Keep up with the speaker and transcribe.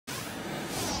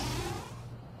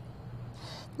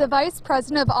The Vice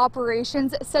President of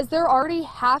Operations says they're already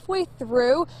halfway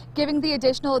through giving the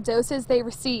additional doses they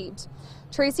received.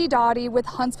 Tracy Dottie with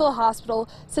Huntsville Hospital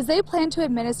says they plan to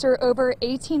administer over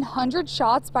 1,800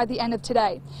 shots by the end of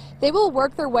today. They will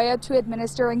work their way up to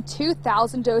administering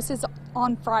 2,000 doses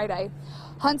on Friday.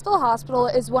 Huntsville Hospital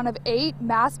is one of 8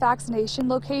 mass vaccination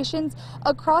locations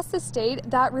across the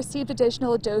state that received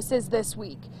additional doses this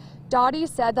week. Dottie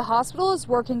said the hospital is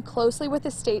working closely with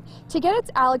the state to get its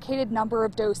allocated number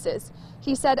of doses.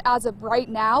 He said as of right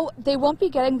now, they won't be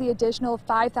getting the additional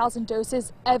 5,000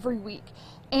 doses every week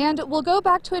and will go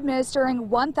back to administering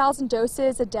 1,000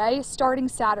 doses a day starting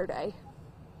Saturday.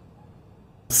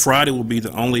 Friday will be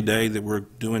the only day that we're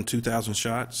doing 2,000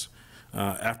 shots.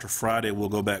 After Friday, we'll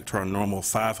go back to our normal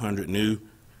 500 new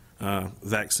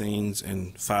vaccines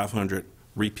and 500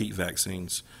 repeat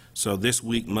vaccines. So this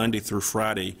week, Monday through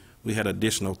Friday, we had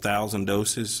additional 1,000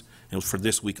 doses, and for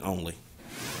this week only.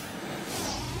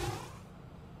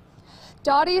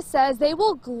 Dottie says they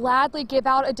will gladly give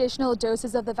out additional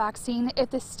doses of the vaccine if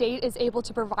the state is able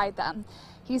to provide them.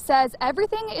 He says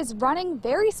everything is running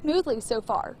very smoothly so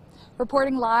far.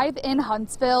 Reporting live in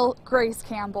Huntsville, Grace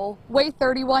Campbell, Way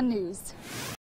 31 News.